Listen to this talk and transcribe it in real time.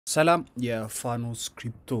ሰላም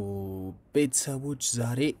የፋኖስክሪፕቶ ቤተሰቦች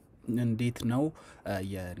ዛሬ እንዴት ነው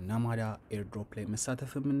የናማዳ ኤርድሮፕ ላይ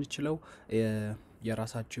መሳተፍ የምንችለው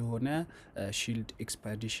የራሳቸው የሆነ ሺልድ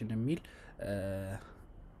ኤክስፔዲሽን የሚል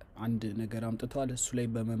አንድ ነገር አምጥቷል እሱ ላይ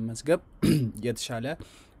በመመዝገብ የተሻለ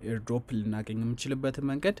ኤርድሮፕ ልናገኝ የምንችልበት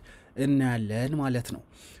መንገድ እናያለን ማለት ነው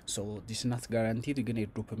ሶ this not guaranteed ግን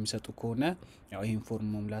ኤርድሮፕ የሚሰጡ ከሆነ ያው ይሄን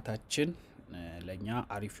ፎርም መሙላታችን ለኛ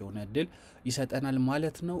አሪፍ የሆነ እድል ይሰጠናል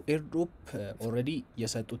ማለት ነው ኤርድሮፕ ኦሬዲ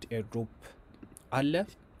የሰጡት ኤርድሮፕ አለ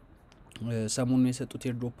ሰሞኑን የሰጡት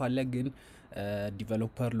ኤርድሮፕ አለ ግን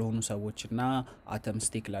ዲቨሎፐር ለሆኑ ሰዎችና አተም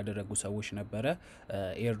ስቴክ ላደረጉ ሰዎች ነበረ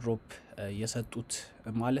ኤርድሮፕ የሰጡት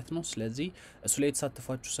ማለት ነው ስለዚህ እሱ ላይ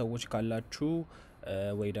የተሳተፋችሁ ሰዎች ካላችሁ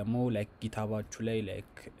ወይ ደግሞ ላይክ ጊታባችሁ ላይ ላይክ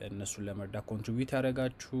እነሱ ለመርዳ ኮንትሪቢዩት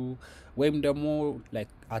ያደርጋችሁ ወይም ደግሞ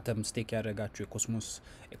ላይክ አተም ስቴክ ያደርጋችሁ የኮስሞስ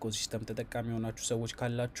ኢኮሲስተም ተጠቃሚ ሆናችሁ ሰዎች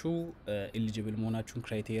ካላችሁ ኤሊጂብል መሆናችሁን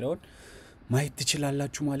ክራይቴሪያውን ማየት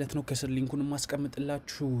ትችላላችሁ ማለት ነው ከስር ሊንኩን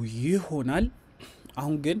ማስቀምጥላችሁ ይሆናል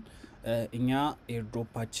አሁን ግን እኛ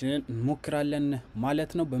ኤርድሮፓችንን እንሞክራለን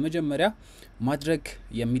ማለት ነው በመጀመሪያ ማድረግ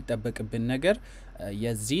የሚጠበቅብን ነገር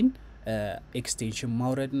የዚህን ኤክስቴንሽን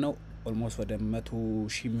ማውረድ ነው almost ወደ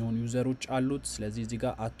 100,000 የሚሆኑ ዩዘሮች አሉት ስለዚህ እዚህ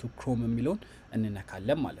ጋር አቱ ክሮም የሚለውን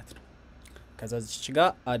እንነካለን ማለት ነው ከዛ እዚህ ጋር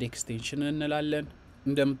አድ ኤክስቴንሽን እንላለን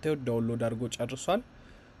እንደምታዩት ዳውንሎድ አድርጎ ጨርሷል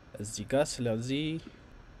እዚህ ጋር ስለዚህ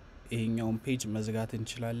ይሄኛውን ፔጅ መዝጋት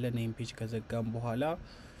እንችላለን ይሄን ፔጅ ከዘጋም በኋላ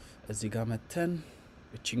እዚህ ጋር መተን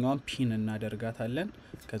እቺኛውን ፒን እናደርጋታለን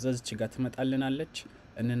ከዛ እዚህ ጋር ትመጣልናለች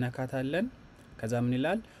እንነካታለን ከዛ ምን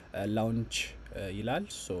ይላል ላውንች ይላል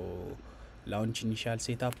ሶ ላውንች ኢኒሺያል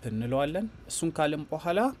ሴትአፕ እንለዋለን እሱን ካለም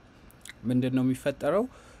በኋላ ምንድነው የሚፈጠረው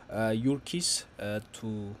ዩር ኪስ ቱ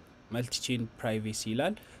መልቲቼን ፕራይቬሲ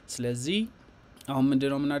ይላል ስለዚህ አሁን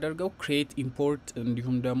ምንድነው የምናደርገው ክሬት ኢምፖርት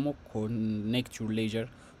እንዲሁም ደግሞ ኮኔክት ዩር ሌጀር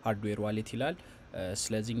ሃርድዌር ዋሌት ይላል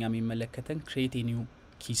ስለዚህ እኛ የሚመለከተን ክሬት ኒው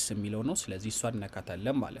ኪስ የሚለው ነው ስለዚህ እሷን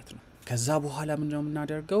ነካታለን ማለት ነው ከዛ በኋላ ምንድነው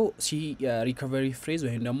የምናደርገው ሪከቨሪ ፍሬዝ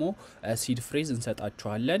ወይም ደግሞ ሲድ ፍሬዝ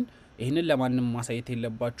እንሰጣቸዋለን ይሄንን ለማንንም ማሳየት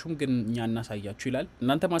የለባችሁም ግን እኛ እናሳያችሁ ይላል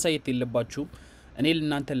እናንተ ማሳየት የለባችሁም እኔ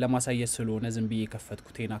ለእናንተ ለማሳየት ስለሆነ ዝም ብዬ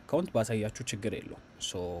ከፈትኩቴን አካውንት ባሳያችሁ ችግር የለውም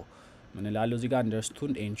ሶ ምን ላለው እዚህ ጋር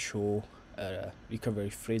አንደርስቱንድ ኤንድ ሾ ሪከቨሪ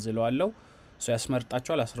ፍሬዝ ለዋለው ሶ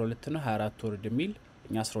ያስመርጣችኋል 12 ነው 24 ወርድ ሚል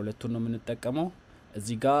እኛ 12 ነው የምንጠቀመው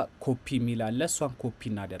እዚህ ጋር ኮፒ ሚል አለ እሷን ኮፒ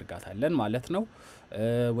እናደርጋታለን ማለት ነው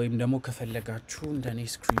ወይም ደግሞ ከፈለጋችሁ እንደኔ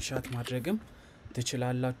ስክሪንሾት ማድረግም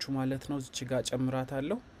ትችላላችሁ ማለት ነው እዚህ ጋር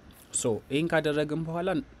ጨምራታለሁ ሶ ይሄን ካደረግን በኋላ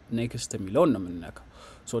ኔክስት ሚለው ነው የምንነካው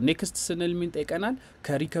ሶ ኔክስት ስንል ምን ጠይቀናል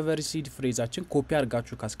ከሪከቨሪ ሲድ ፍሬዛችን ኮፒ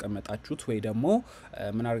አርጋችሁ ካስቀመጣችሁት ወይ ደግሞ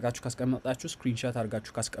ምን አርጋችሁ ካስቀመጣችሁ ስክሪንሾት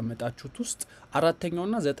አርጋችሁ ካስቀመጣችሁት ውስጥ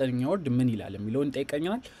አራተኛውና ዘጠነኛው ወርድ ምን ይላል የሚለውን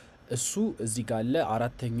ጠይቀኛል እሱ እዚህ ጋር አለ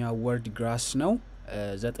አራተኛ ወርድ ግራስ ነው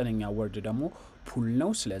ዘጠነኛ ወርድ ደግሞ ፑል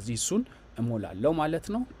ነው ስለዚህ እሱን እሞላለሁ ማለት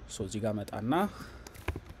ነው ሶ እዚህ ጋር መጣና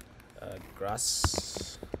ግራስ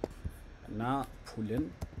እና ፑልን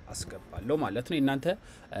አስገባለሁ ማለት ነው እናንተ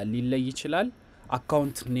ሊለይ ይችላል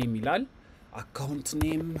አካውንት ኔም ይላል አካውንት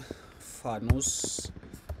ኔም ፋኖስ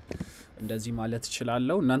እንደዚህ ማለት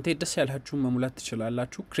ይችላልው እናንተ ደስ ያላችሁ መሙላት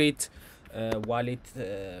ትችላላችሁ ክሬት ዋሌት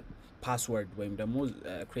ፓስወርድ ወይም ደግሞ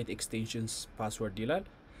ክሬት ኤክስቴንሽንስ ፓስወርድ ይላል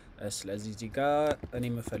ስለዚህ እዚህ ጋር እኔ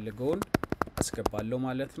የምፈልገውን አስገባለሁ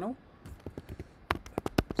ማለት ነው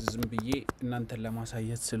ዝም ብዬ እናንተ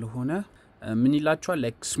ለማሳየት ስለሆነ ምን ይላችኋል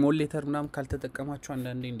ላይክ ስሞል ሌተር ምናም ካልተጠቀማችሁ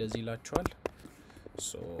አንዳንዴ እንደዚህ ይላችኋል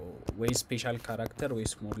ሶ ወይ ስፔሻል ካራክተር ወይ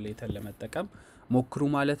ስሞል ሌተር ለመጠቀም ሞክሩ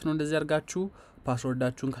ማለት ነው እንደዚህ አርጋችሁ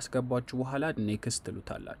ፓስወርዳችሁን ካስገባችሁ በኋላ ኔክስት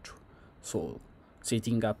ትሉታላችሁ ሶ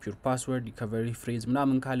ሴቲንግ አፕ ዩር ፓስወርድ ሪከቨሪ ፍሬዝ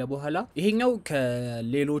ምናምን ካለ በኋላ ይሄኛው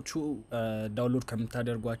ከሌሎቹ ዳውንሎድ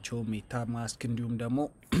ከምታደርጓቸው ሜታማስክ እንዲሁም ደግሞ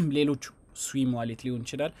ሌሎቹ ስዊም ዋሌት ሊሆን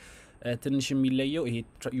ይችላል ትንሽ የሚለየው ይሄ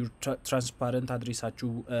ትራንስፓረንት አድሬሳችሁ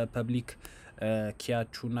ፐብሊክ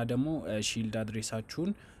ኪያችሁና ደግሞ ሺልድ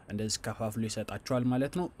አድሬሳችሁን እንደዚህ ከፋፍሎ ይሰጣችኋል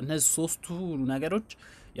ማለት ነው እነዚህ ሶስቱ ነገሮች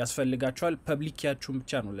ያስፈልጋችኋል ፐብሊክ ኪያችሁን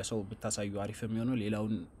ብቻ ነው ለሰው ብታሳዩ አሪፍ የሚሆነው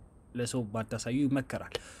ሌላውን ለሰው ባታሳዩ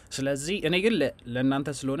ይመከራል ስለዚህ እኔ ግን ለእናንተ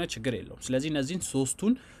ስለሆነ ችግር የለውም ስለዚህ እነዚህን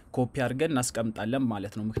ሶስቱን ኮፒ አድርገን እናስቀምጣለን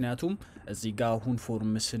ማለት ነው ምክንያቱም እዚህ ጋር አሁን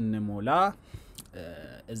ፎርም ስንሞላ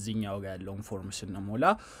እዚህኛው ጋር ያለው ፎርም ስንሞላ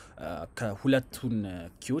ከሁለቱን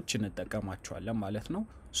ኪዎች እንጠቀማቸዋለን ማለት ነው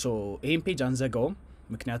ሶ ይሄን ፔጅ አንዘጋውም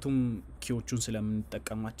ምክንያቱም ኪዎቹን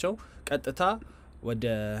ስለምንጠቀማቸው ቀጥታ ወደ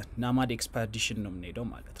ናማዳ ኤክስፔዲሽን ነው የምንሄደው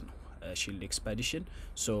ማለት ነው ሺልድ ኤክስፔዲሽን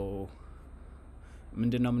ሶ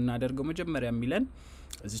ምንድነው የምናደርገው መጀመሪያ የሚለን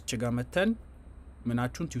እዚች ጋር መተን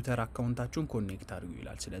ምናችሁን ቲዩተር አካውንታችሁን ኮኔክት አድርጉ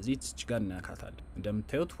ይላል ስለዚህ እዚች ጋር እናካታለን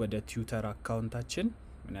እንደምታዩት ወደ ቲዩተር አካውንታችን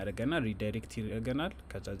ምን ያደርገናል ሪዳይሬክት ያደርገናል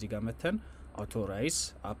ከዛ እዚህ ጋር መተን አውቶራይዝ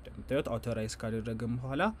አፕዴት አውቶራይዝ ካደረግን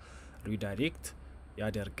በኋላ ሪዳይሬክት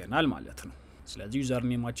ያደርገናል ማለት ነው ስለዚህ ዩዘር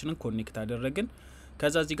ኔማችንን ኮኔክት አደረግን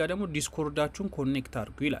ከዛ እዚህ ጋር ደግሞ ዲስኮርዳችሁን ኮኔክት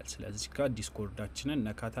አድርጉ ይላል ስለዚህ ጋር ዲስኮርዳችንን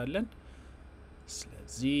ነካታለን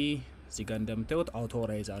ስለዚህ እዚህ ጋር እንደምታዩት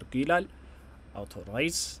አውቶራይዝ አድርጉ ይላል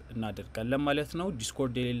አውቶራይዝ እናደርጋለን ማለት ነው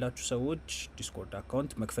ዲስኮርድ የሌላችሁ ሰዎች ዲስኮርድ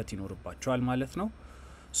አካውንት መክፈት ይኖርባችኋል ማለት ነው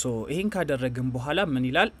ሶ ይሄን ካደረግን በኋላ ምን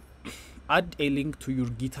ይላል add a link to your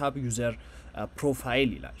github user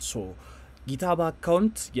profile ይላል ሶ ጊታብ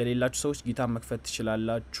አካውንት የሌላችሁ ሰዎች ጊታብ መክፈት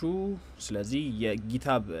ትችላላችሁ ስለዚህ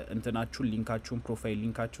የጊታብ እንትናችሁን ሊንካችሁን ፕሮፋይል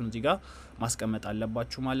ሊንካችሁን እዚህ ጋር ማስቀመጥ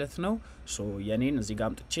አለባችሁ ማለት ነው ሶ የኔን እዚህ ጋር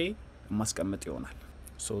አምጥቼ ማስቀመጥ ይሆናል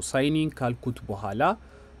ሶ ሳይኒንግ ካልኩት በኋላ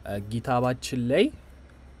ጊታባችን ላይ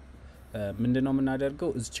ምንድነው የምናደርገው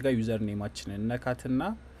እዚች ጋር ዩዘር ኔማችንን እንነካትና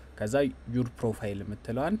ከዛ ዩር ፕሮፋይል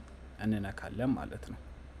የምትለዋን እንነካለን ማለት ነው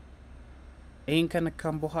ይሄን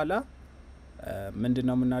ከነካም በኋላ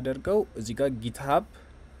ምንድነው የምናደርገው እዚህ ጋር GitHub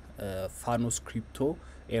FanosCrypto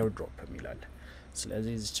airdrop የሚላል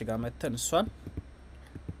ስለዚህ እዚች ጋር መተን እሷን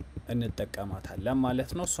እንጠቀማታለን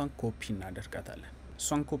ማለት ነው እሷን ኮፒ እናደርጋታለን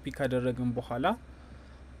እሷን ኮፒ ካደረግን በኋላ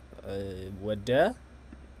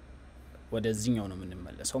ወደዚህኛው ነው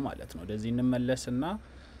የምንመለሰው ማለት ነው ወደዚህ እንመለስና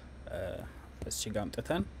እዚህ ጋር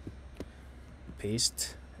አምጥተን ፔስት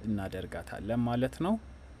እናደርጋታለን ማለት ነው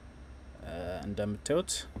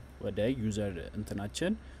እንደምታዩት ወደ ዩዘር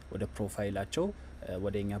እንትናችን ወደ ፕሮፋይላቸው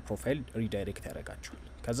ወደኛ ፕሮፋይል ሪዳይሬክት ያደርጋቸዋል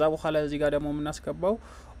ከዛ በኋላ እዚህ ጋር ደግሞ የምናስገባው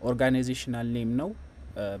ኦርጋናይዜሽናል ኔም ነው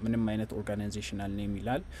ምንም አይነት ኦርጋናይዜሽናል ኔም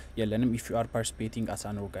ይላል የለንም if you are participating as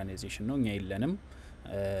an organization ነው እኛ የለንም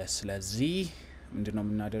ስለዚህ ምንድነው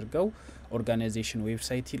የምናደርገው ኦርጋናይዜሽን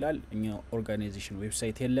ዌብሳይት ይላል እኛ ኦርጋናይዜሽን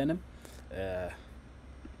ዌብሳይት የለንም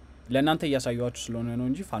ለናንተ ያሳያችሁ ስለሆነ ነው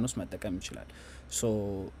እንጂ ፋኖስ መጠቀም ይችላል ሶ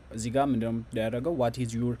እዚህ ጋር ምንድነው ያደረገው what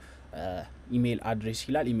is your email address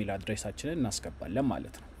ይላል ኢሜል አድሬሳችንን እናስገባለን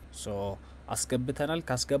ማለት ነው ሶ አስገብተናል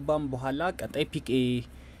ካስገባም በኋላ ቀጣይ ፒክ ኤ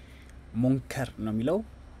ሞንከር ነው የሚለው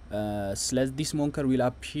ስለዚህ this monker will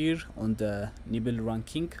appear on the nibble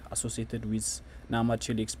ranking associated with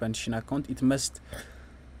Namada expansion account it must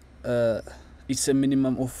it's a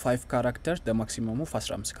minimum of 5 characters the maximum of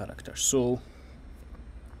 15 characters so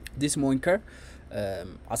this monker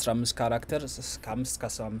 15 characters ከ5 እስከ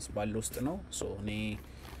 15 ባለው ውስጥ ነው ሶ እኔ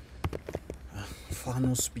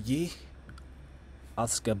ፋኖስ ብዬ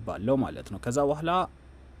አስገባለሁ ማለት ነው ከዛ በኋላ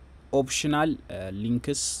optional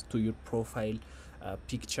links to your profile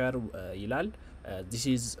picture ይላል this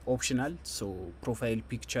is optional so profile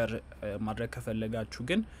picture ማድረግ ከፈለጋችሁ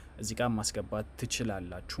ግን እዚህ ጋር ማስገባት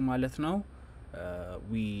ትችላላችሁ ማለት ነው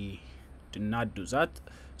we do not do that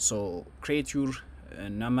so create your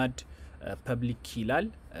Namada public ይላል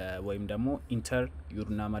ወይም ደግሞ enter your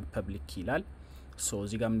Namada public ይላል so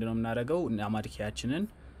እዚህ ጋር ምንድነው የምናደርገው Namada ኪያችንን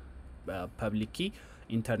public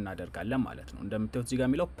ኢንተር እናደርጋለን ማለት ነው እንደምታዩት እዚህ ጋር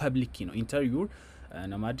የሚለው public ነው enter your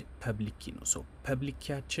Namada public ነው so public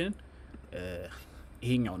ኪያችን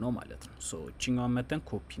ይሄኛው ነው ማለት ነው so እቺኛውን መተን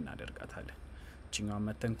ኮፒ እናደርጋታለን እቺኛውን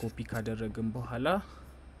መተን ኮፒ ካደረግን በኋላ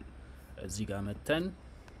እዚህ ጋር መተን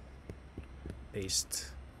ፔስት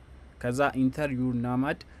ከዛ enter your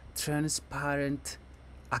Namada transparent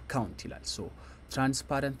account ይላል so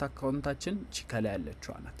transparent አካውንታችን ቺከላ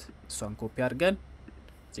ያለችው አናት እሷን ኮፒ አድርገን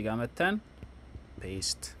እዚህ ጋር መተን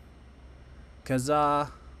ፔስት ከዛ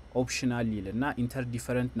ኦፕሽናል ይልና enter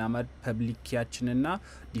different Namada public ኪያችንና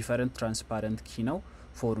different transparent ኪ ነው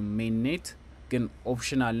for mainnet ግን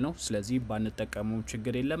ኦፕሽናል ነው ስለዚህ ባንጠቀመው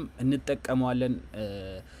ችግር የለም እንጠቀመዋለን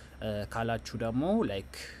ካላችሁ ደግሞ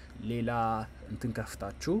ላይክ ሌላ እንትን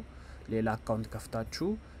ከፍታችሁ ሌላ አካውንት ከፍታችሁ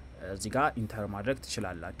እዚህ ጋር ኢንተር ማድረግ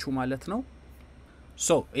ትችላላችሁ ማለት ነው ሶ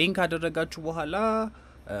ይሄን ካደረጋችሁ በኋላ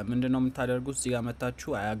ምንድነው የምታደርጉት እዚህ ጋር መጣችሁ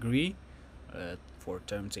I agree for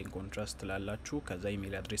terms and contrast ላላችሁ ከዛ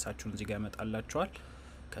ኢሜል አድሬሳችሁን እዚህ ጋር ያመጣላችኋል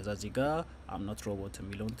ከዛ እዚህ ጋር I'm not robot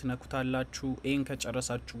የሚለውን ትነኩታላችሁ ይሄን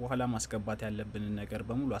ከጨረሳችሁ በኋላ ማስገባት ያለብን ነገር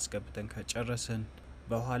በሙሉ አስገብተን ከጨረስን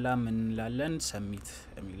በኋላ ምን እንላለን ሰሚት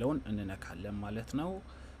የሚለውን እንነካለን ማለት ነው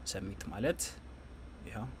ሰሚት ማለት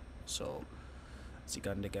ያ ሶ እዚህ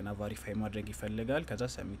ጋር እንደገና ቬሪፋይ ማድረግ ይፈልጋል ከዛ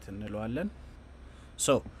ሰሚት እንለዋለን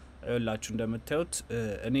ሶ እላችሁ እንደምታዩት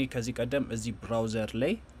እኔ ከዚህ ቀደም እዚህ ብራውዘር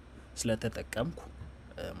ላይ ስለተጠቀምኩ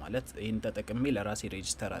ማለት ይሄን ተጠቅሜ ለራሴ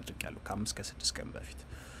ሬጂስተር አድርጌያለሁ ከ5 ከ6 ቀን በፊት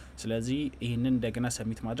ስለዚህ ይሄንን እንደገና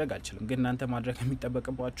ሰሚት ማድረግ አልችልም ግን እናንተ ማድረግ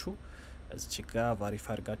የሚጠበቅባችሁ እዚህ ጋር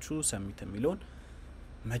ቬሪፋይ አድርጋችሁ ሰሚት የሚለውን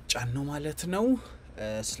መጫን ነው ማለት ነው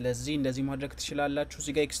ስለዚህ እንደዚህ ማድረግ ትችላላችሁ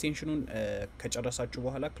እዚህ ጋር ኤክስቴንሽኑን ከጨረሳችሁ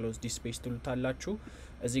በኋላ ክሎዝ ዲስ ስፔስ ትሉታላችሁ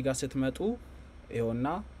እዚህ ጋር ስትመጡ ይሄውና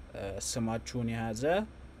ስማችሁን የያዘ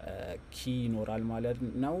ኪ ይኖራል ማለት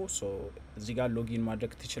ነው ሶ እዚህ ጋር ሎጊን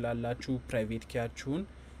ማድረግ ትችላላችሁ ፕራይቬት ኪያችሁን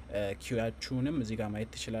ኪያችሁንም እዚህ ጋር ማየት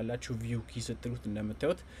ትችላላችሁ ቪው ኪ ስትሉት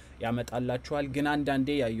እንደምታዩት ያመጣላችኋል ግን አንዳንዴ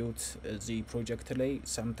ያዩት እዚህ ፕሮጀክት ላይ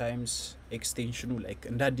sometimes ኤክስቴንሽኑ ላይክ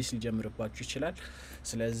እንደ አዲስ ሊጀምርባችሁ ይችላል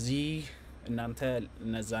ስለዚህ እናንተ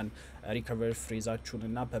እነዛን ሪከቨሪ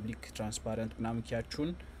ፍሬዛችሁንና ፐብሊክ ትራንስፓረንት ምናምን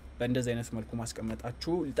ኪያችሁን በእንደዚህ አይነት መልኩ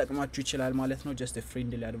ማስቀመጣችሁ ሊጠቅማችሁ ይችላል ማለት ነው just a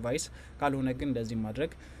friendly advice ካልሆነ ግን እንደዚህ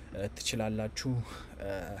ማድረግ ትችላላችሁ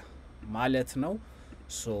ማለት ነው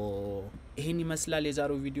ሶ ይሄን ይመስላል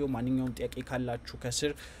የዛሬው ቪዲዮ ማንኛውም ጥያቄ ካላችሁ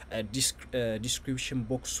ከስር ዲስክሪፕሽን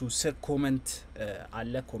ቦክሱ ስር ኮሜንት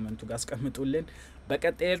አለ ኮሜንቱ ጋር አስቀምጡልን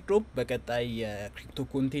በቀጣይ ኤርድሮፕ በቀጣይ የክሪፕቶ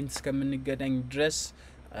ኮንቴንት እስከምንገናኝ ድረስ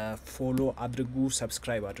ፎሎ አድርጉ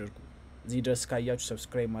ሰብስክራይብ አድርጉ እዚህ ድረስ ካያችሁ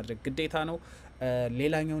ሰብስክራይብ ማድረግ ግዴታ ነው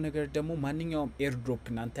ሌላኛው ነገር ደግሞ ማንኛውም ኤርድሮፕ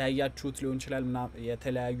እናንተ ያያችሁት ሊሆን ይችላል እና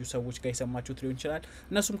የተለያዩ ሰዎች ጋር የሰማችሁት ሊሆን ይችላል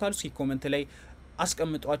እነሱም ካሉ እስኪ ኮሜንት ላይ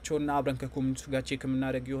አስቀምጧቸውና አብረን ከኮሚኒቲው ጋር ቼክ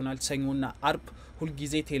የምናደርግ ይሆናል ሰኞና አርብ ሁሉ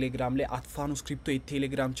ጊዜ ቴሌግራም ላይ @FanosCrypto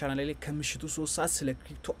የቴሌግራም ቻናል ላይ ከምሽቱ 3 ሰዓት ስለ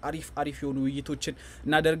ክሪፕቶ አሪፍ የሆኑ ውይይቶችን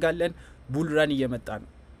እናደርጋለን ቡልራን እየመጣ ነው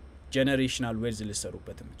ጄነሬሽናል ዌልዝ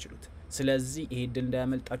ልሰሩበት የምትችሉት ስለዚህ ይሄ ድል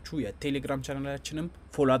እንዳያመልጣችሁ የቴሌግራም ቻናላችንም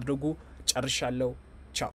ፎሎ አድርጉ ጨርሻለሁ